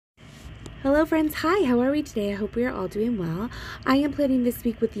Hello friends, hi, how are we today? I hope we are all doing well. I am planning this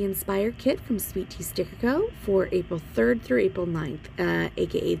week with the Inspire Kit from Sweet Tea Sticker Co. for April 3rd through April 9th,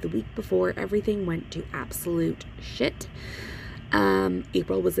 aka the week before everything went to absolute shit.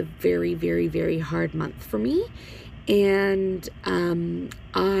 April was a very, very, very hard month for me, and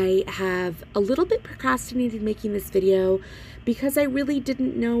I have a little bit procrastinated making this video because I really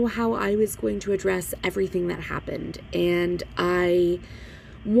didn't know how I was going to address everything that happened, and I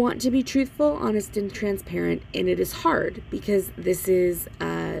want to be truthful, honest, and transparent, and it is hard because this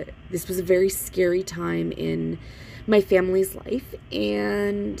was a very scary time in my family's life,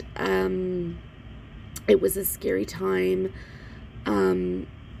 and it was a scary time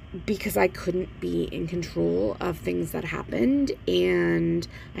because I couldn't be in control of things that happened, and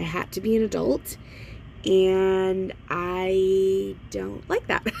I had to be an adult, and I don't like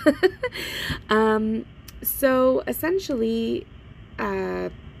that. So essentially,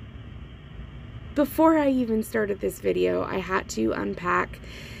 before I even started this video, I had to unpack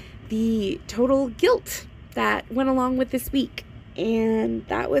the total guilt that went along with this week. And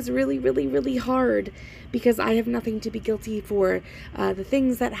that was really, really, really hard because I have nothing to be guilty for. The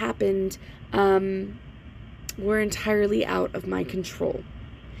things that happened were entirely out of my control.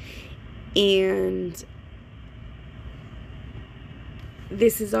 And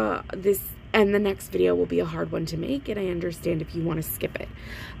and the next video will be a hard one to make, and I understand if you want to skip it.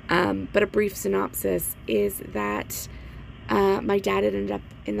 But a brief synopsis is that my dad ended up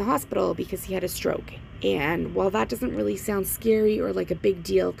in the hospital because he had a stroke. And while that doesn't really sound scary or like a big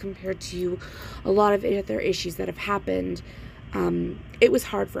deal compared to a lot of other issues that have happened, it was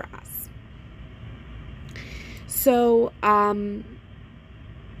hard for us. So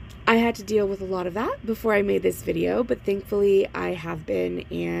I had to deal with a lot of that before I made this video, but thankfully I have been,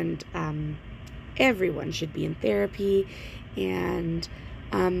 and everyone should be in therapy, and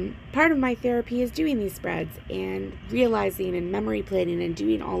part of my therapy is doing these spreads and realizing and memory planning and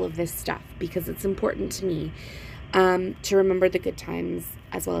doing all of this stuff because it's important to me to remember the good times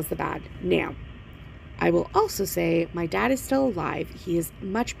as well as the bad. Now, I will also say my dad is still alive. He is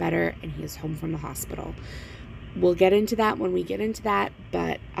much better, and he is home from the hospital. We'll get into that when we get into that,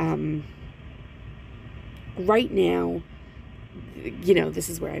 but right now, you know, this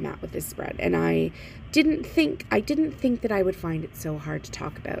is where I'm at with this spread, and I didn't think that I would find it so hard to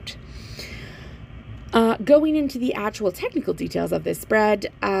talk about. Going into the actual technical details of this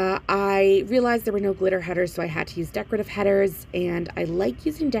spread, I realized there were no glitter headers, so I had to use decorative headers, and I like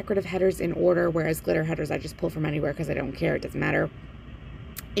using decorative headers in order, whereas glitter headers I just pull from anywhere because I don't care, it doesn't matter.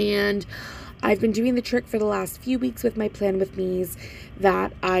 And I've been doing the trick for the last few weeks with my plan with me's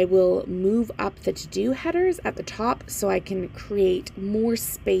that I will move up the to-do headers at the top so I can create more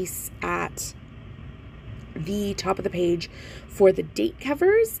space at the top of the page for the date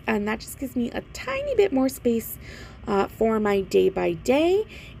covers, and that just gives me a tiny bit more space for my day by day,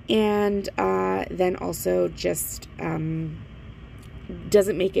 and then also just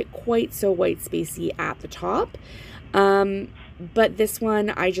doesn't make it quite so white spacey at the top. But this one,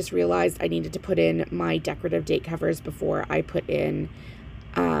 I just realized I needed to put in my decorative date covers before I put in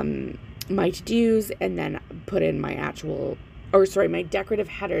my to-dos, and then put in my my decorative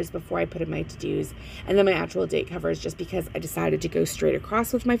headers before I put in my to-dos, and then my actual date covers, just because I decided to go straight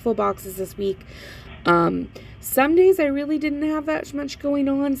across with my full boxes this week. Some days I really didn't have that much going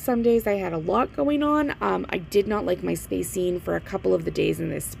on. Some days I had a lot going on. I did not like my spacing for a couple of the days in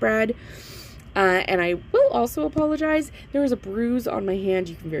this spread. And I will also apologize. There was a bruise on my hand.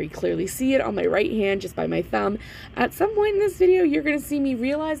 You can very clearly see it on my right hand just by my thumb. At some point in this video, you're going to see me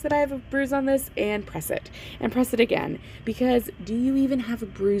realize that I have a bruise on this and press it. And press it again. Because do you even have a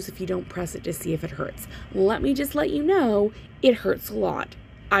bruise if you don't press it to see if it hurts? Let me just let you know, it hurts a lot.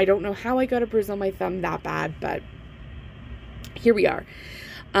 I don't know how I got a bruise on my thumb that bad, but here we are.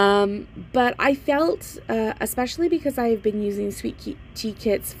 But I felt, especially because I've been using Sweet Tea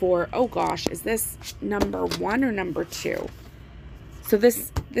kits for, oh gosh, is this number 1 or number 2? So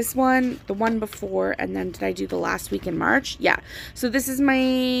this one, the one before, and then did I do the last week in March? Yeah. So this is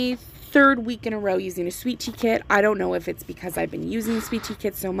my 3rd week in a row using a Sweet Tea kit. I don't know if it's because I've been using Sweet Tea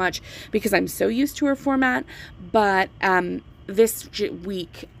kits so much because I'm so used to her format, but, this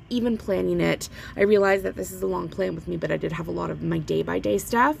week, even planning it, I realized that this is a long plan with me, but I did have a lot of my day-by-day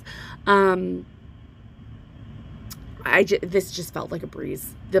stuff. this just felt like a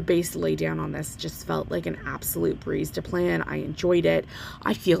breeze. The base laydown on this just felt like an absolute breeze to plan. I enjoyed it.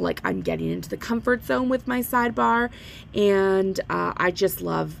 I feel like I'm getting into the comfort zone with my sidebar, and I just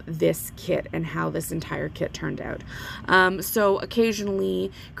love this kit and how this entire kit turned out. So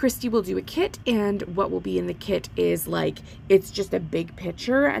occasionally Christy will do a kit, and what will be in the kit is like, it's just a big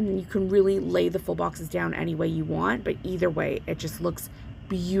picture, and then you can really lay the full boxes down any way you want, but either way it just looks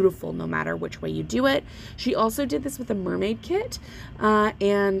beautiful no matter which way you do it. She also did this with a mermaid kit,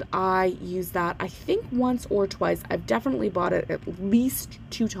 and I used that I think once or twice. I've definitely bought it at least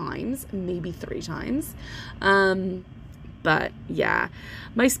 2 times, maybe 3 times. But yeah,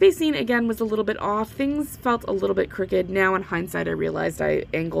 my spacing again was a little bit off. Things felt a little bit crooked. Now in hindsight I realized I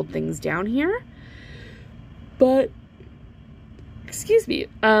angled things down here, but excuse me,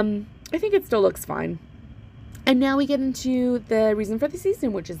 I think it still looks fine. And now we get into the reason for the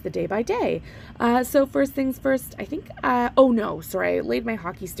season, which is the day by day. So first things first, I think, oh no, sorry, I laid my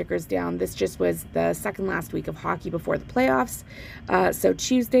hockey stickers down. This just was the second last week of hockey before the playoffs. So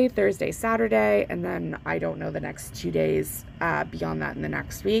Tuesday, Thursday, Saturday, and then I don't know the next 2 days beyond that in the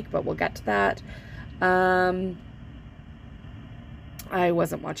next week, but we'll get to that. I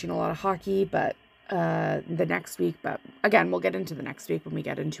wasn't watching a lot of hockey, but the next week, but again, we'll get into the next week when we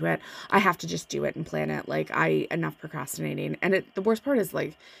get into it. I have to just do it and plan it. Like, enough procrastinating. And the worst part is,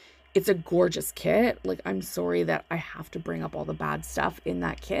 like, it's a gorgeous kit. Like, I'm sorry that I have to bring up all the bad stuff in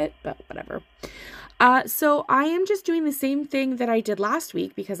that kit, but whatever. So I am just doing the same thing that I did last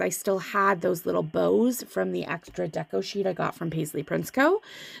week because I still had those little bows from the extra deco sheet I got from Paisley Prince Co.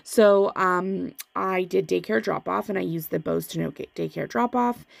 So I did daycare drop-off, and I used the bows to note daycare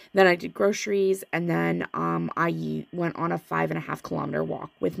drop-off. Then I did groceries, and then I went on a 5.5 kilometer walk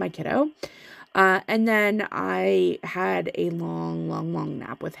with my kiddo. And then I had a long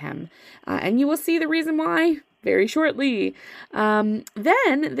nap with him. And you will see the reason why very shortly. Then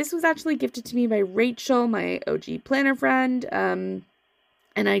this was actually gifted to me by Rachel, my OG planner friend. And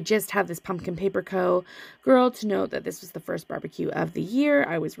I just have this Pumpkin Paper Co. girl to note that this was the first barbecue of the year.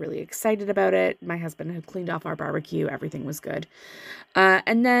 I was really excited about it. My husband had cleaned off our barbecue. Everything was good.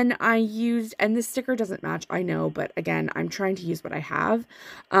 And then I used, and this sticker doesn't match, I know, but again, I'm trying to use what I have.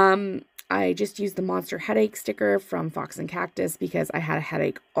 I just used the Monster Headache sticker from Fox and Cactus because I had a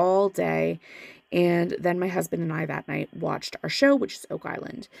headache all day. And then my husband and I that night watched our show, which is Oak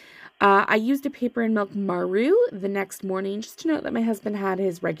Island. I used a Paper and Milk Maru the next morning just to note that my husband had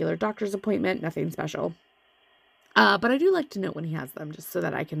his regular doctor's appointment, nothing special. But I do like to note when he has them just so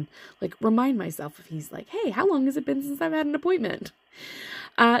that I can like remind myself if he's like, hey, how long has it been since I've had an appointment?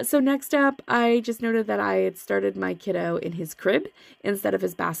 So next up, I just noted that I had started my kiddo in his crib instead of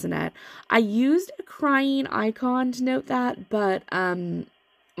his bassinet. I used a crying icon to note that, but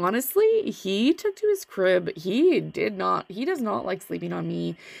honestly, he took to his crib. He does not like sleeping on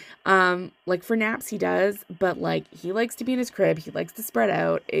me. Like for naps he does, but like he likes to be in his crib. He likes to spread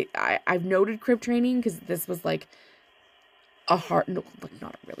out. I've noted crib training because this was like not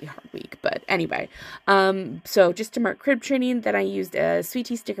a really hard week, but anyway. So just to mark crib training, then I used a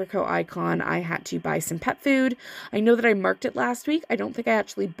Sweetie Sticker Co. icon. I had to buy some pet food. I know that I marked it last week. I don't think I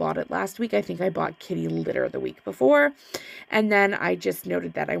actually bought it last week. I think I bought kitty litter the week before. And then I just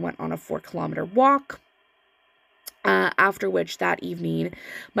noted that I went on a 4-kilometer walk. After which that evening,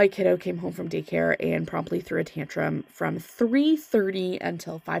 my kiddo came home from daycare and promptly threw a tantrum from 3:30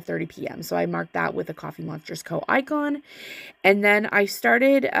 until 5:30 p.m. So I marked that with a Coffee Monsters Co. icon. And then I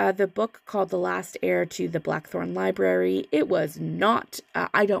started the book called The Last Heir to the Blackthorn Library. It was not,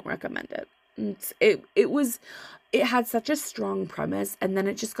 I don't recommend it. It had such a strong premise, and then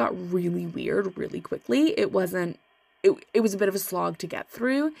it just got really weird really quickly. It was a bit of a slog to get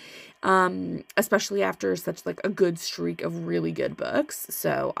through, especially after such like a good streak of really good books.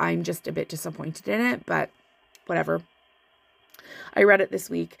 So I'm just a bit disappointed in it, but whatever. I read it this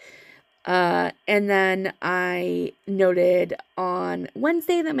week. And then I noted on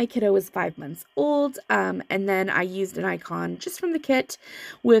Wednesday that my kiddo was 5 months old. And then I used an icon just from the kit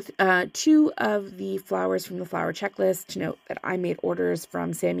with 2 of the flowers from the flower checklist to note that I made orders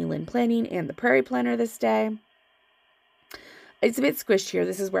from Sammy Lynn Planning and the Prairie Planner this day. It's a bit squished here.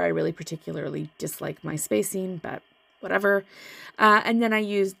 This is where I really particularly dislike my spacing, but whatever. And then I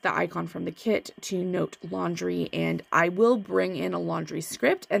used the icon from the kit to note laundry, and I will bring in a laundry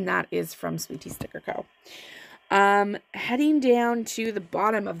script, and that is from Sweetie Sticker Co. Heading down to the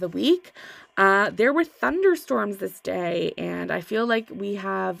bottom of the week, there were thunderstorms this day, and I feel like we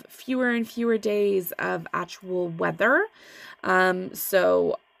have fewer and fewer days of actual weather.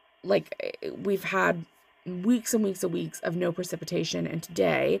 So like we've had weeks and weeks of no precipitation, and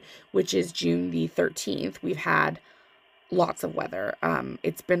today, which is June the 13th, we've had lots of weather.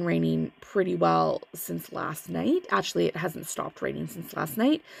 It's been raining pretty well since last night. Actually, it hasn't stopped raining since last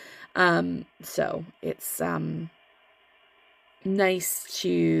night. So it's nice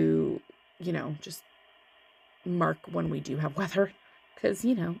to, just mark when we do have weather, because,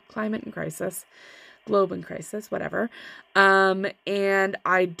 climate in crisis, globe in crisis, whatever. And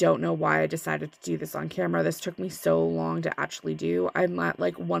I don't know why I decided to do this on camera. This took me so long to actually do. I'm at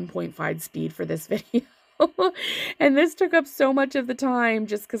like 1.5 speed for this video. And this took up so much of the time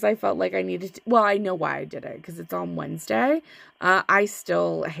just because I felt like I needed to. Well, I know why I did it, because it's on Wednesday. I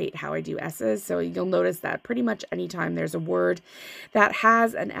still hate how I do S's, so you'll notice that pretty much anytime there's a word that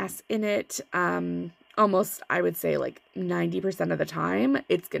has an S in it, almost, I would say, like 90% of the time,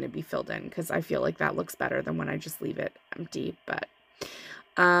 it's going to be filled in, because I feel like that looks better than when I just leave it empty. But,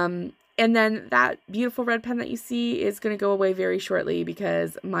 and then that beautiful red pen that you see is going to go away very shortly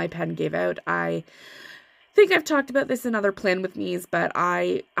because my pen gave out. I think I've talked about this in other Plan With Me's, but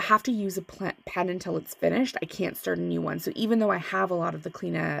I have to use a pen until it's finished. I can't start a new one. So even though I have a lot of the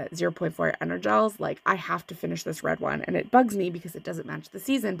Kleena 0.4 Energels, like, I have to finish this red one, and it bugs me because it doesn't match the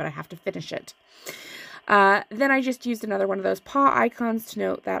season, but I have to finish it. Then I just used another one of those paw icons to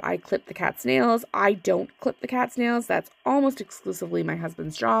note that I clip the cat's nails. I don't clip the cat's nails. That's almost exclusively my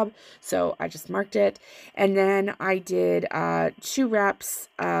husband's job, so I just marked it. And then I did 2 reps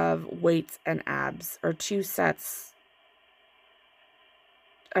of weights and abs, or 2 sets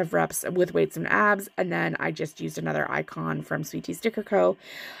of reps with weights and abs, and then I just used another icon from Sweetie Sticker Co.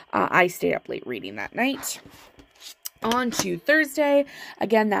 I stayed up late reading that night. On to Thursday,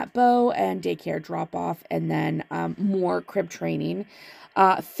 again, that bow and daycare drop-off, and then more crib training.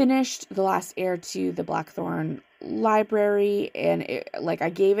 Finished the last air to the Blackthorn Library, and I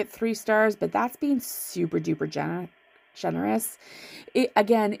gave it 3 stars, but that's being super duper generous.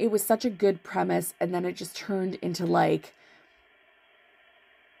 Again, it was such a good premise, and then it just turned into, like,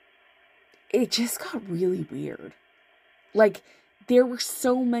 it just got really weird. Like, there were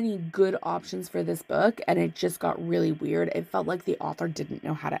so many good options for this book, and it just got really weird. It felt like the author didn't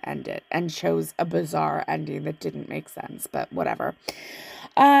know how to end it and chose a bizarre ending that didn't make sense, but whatever.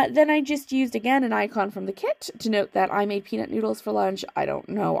 Then I just used, again, an icon from the kit to note that I made peanut noodles for lunch. I don't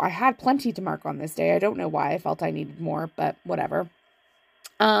know. I had plenty to mark on this day. I don't know why I felt I needed more, but whatever.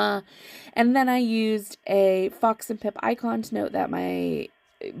 And then I used a Fox and Pip icon to note that my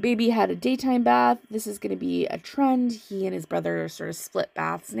baby had a daytime bath. This is going to be a trend. He and his brother are sort of split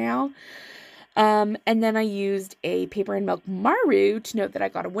baths now. And then I used a Paper and Milk Maru to note that I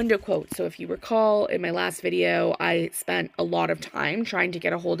got a window quote. So if you recall, in my last video, I spent a lot of time trying to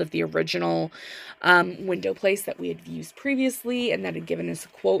get a hold of the original window place that we had used previously, and that had given us a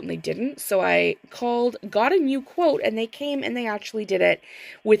quote, and they didn't. So I called, got a new quote, and they came and they actually did it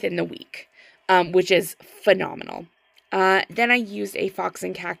within the week, which is phenomenal. Then I used a Fox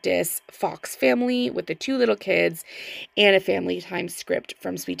and Cactus Fox family with the 2 little kids and a family time script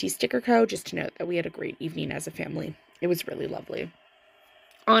from Sweetie Sticker Co. just to note that we had a great evening as a family. It was really lovely.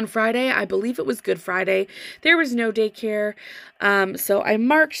 On Friday, I believe it was Good Friday, there was no daycare, so I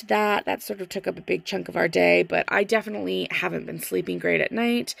marked that. That sort of took up a big chunk of our day, but I definitely haven't been sleeping great at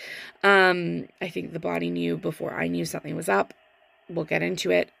night. I think the body knew before I knew something was up. We'll get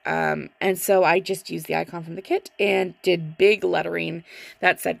into it. And so I just used the icon from the kit and did big lettering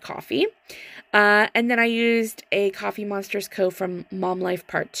that said coffee. And then I used a Coffee Monsters Co. from Mom Life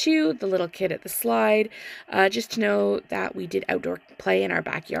Part 2, the little kid at the slide, just to know that we did outdoor play in our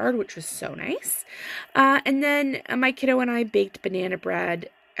backyard, which was so nice. And then my kiddo and I baked banana bread,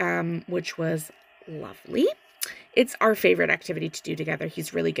 which was lovely. It's our favorite activity to do together.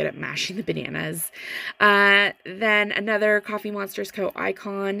 He's really good at mashing the bananas. Then another Coffee Monsters Co.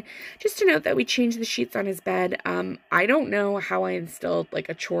 icon, just to note that we changed the sheets on his bed. I don't know how I instilled like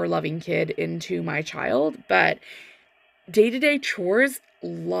a chore-loving kid into my child, but day-to-day chores,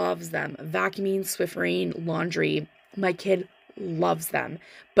 loves them. Vacuuming, Swiffering, laundry. My kid loves them.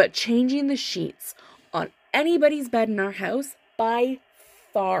 But changing the sheets on anybody's bed in our house, by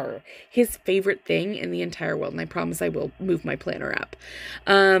far his favorite thing in the entire world, and I promise I will move my planner up.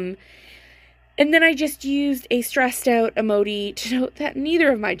 And then I just used a stressed out emoji to note that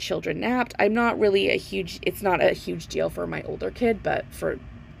neither of my children napped. I'm not really it's not a huge deal for my older kid, but for,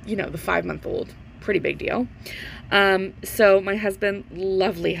 the 5-month-old, pretty big deal. So my husband,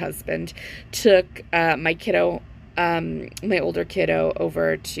 lovely husband, took my older kiddo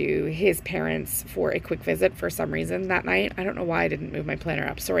over to his parents for a quick visit for some reason that night. I don't know why I didn't move my planner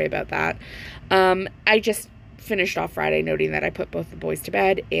up. Sorry about that. I just finished off Friday noting that I put both the boys to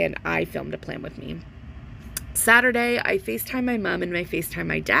bed and I filmed a Plan With Me. Saturday, I FaceTime my mom and I FaceTime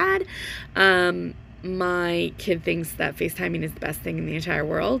my dad. my kid thinks that FaceTiming is the best thing in the entire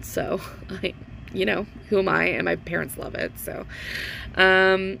world, so you know, who am I? And my parents love it. So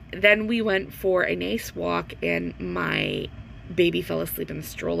then we went for a nice walk, and my baby fell asleep in the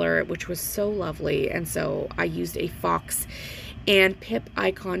stroller, which was so lovely. And so I used a Fox and Pip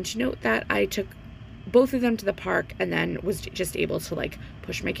icon to note that I took both of them to the park, and then was just able to like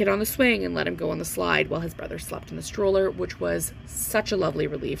push my kid on the swing and let him go on the slide while his brother slept in the stroller, which was such a lovely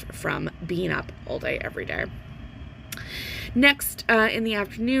relief from being up all day every day. Next, in the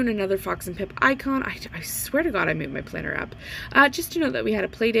afternoon, another Fox and Pip icon. I swear to God, I moved my planner up. Just to know that we had a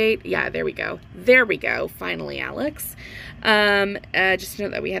play date. Yeah, there we go. There we go. Finally, Alex. Just to know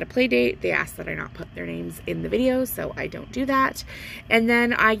that we had a play date. They asked that I not put their names in the video, so I don't do that. And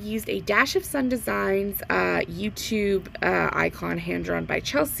then I used a Dash of Sun Designs YouTube icon hand-drawn by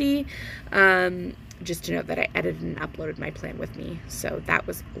Chelsea. Just to note that I edited and uploaded my plan with me. So that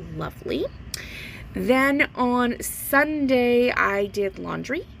was lovely. Then on Sunday, I did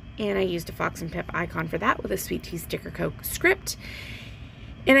laundry, and I used a Fox and Pip icon for that with a Sweet Tea Sticker Coke script.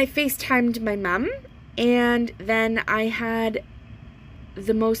 And I FaceTimed my mom, and then I had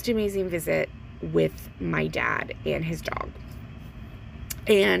the most amazing visit with my dad and his dog.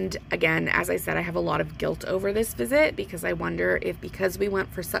 And again, as I said, I have a lot of guilt over this visit because I wonder if, because we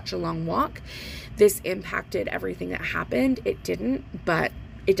went for such a long walk, this impacted everything that happened. It didn't, but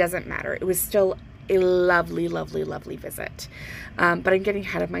it doesn't matter. It was still a lovely, lovely, lovely visit. But I'm getting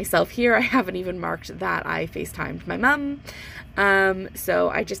ahead of myself here. I haven't even marked that I FaceTimed my mom. So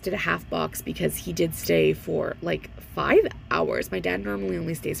I just did a half box because he did stay for like 5 hours. My dad normally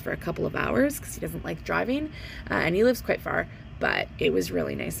only stays for a couple of hours because he doesn't like driving, and he lives quite far, but it was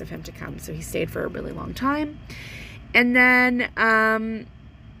really nice of him to come. So he stayed for a really long time. And then,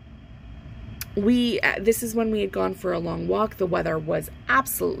 this is when we had gone for a long walk. The weather was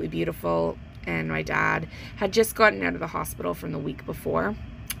absolutely beautiful, and my dad had just gotten out of the hospital from the week before,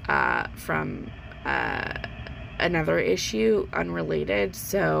 from another issue unrelated.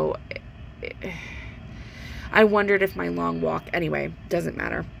 So I wondered if my long walk, anyway, doesn't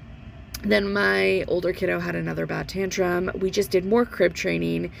matter. Then my older kiddo had another bad tantrum. We just did more crib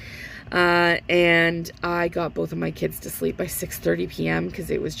training, and I got both of my kids to sleep by 6:30 p.m.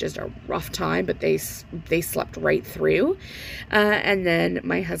 because it was just a rough time, but they slept right through. And then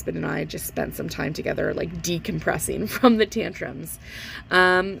my husband and I just spent some time together, like decompressing from the tantrums.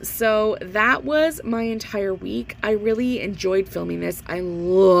 So that was my entire week. I really enjoyed filming this. I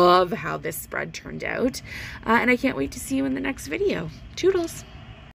love how this spread turned out, and I can't wait to see you in the next video. Toodles!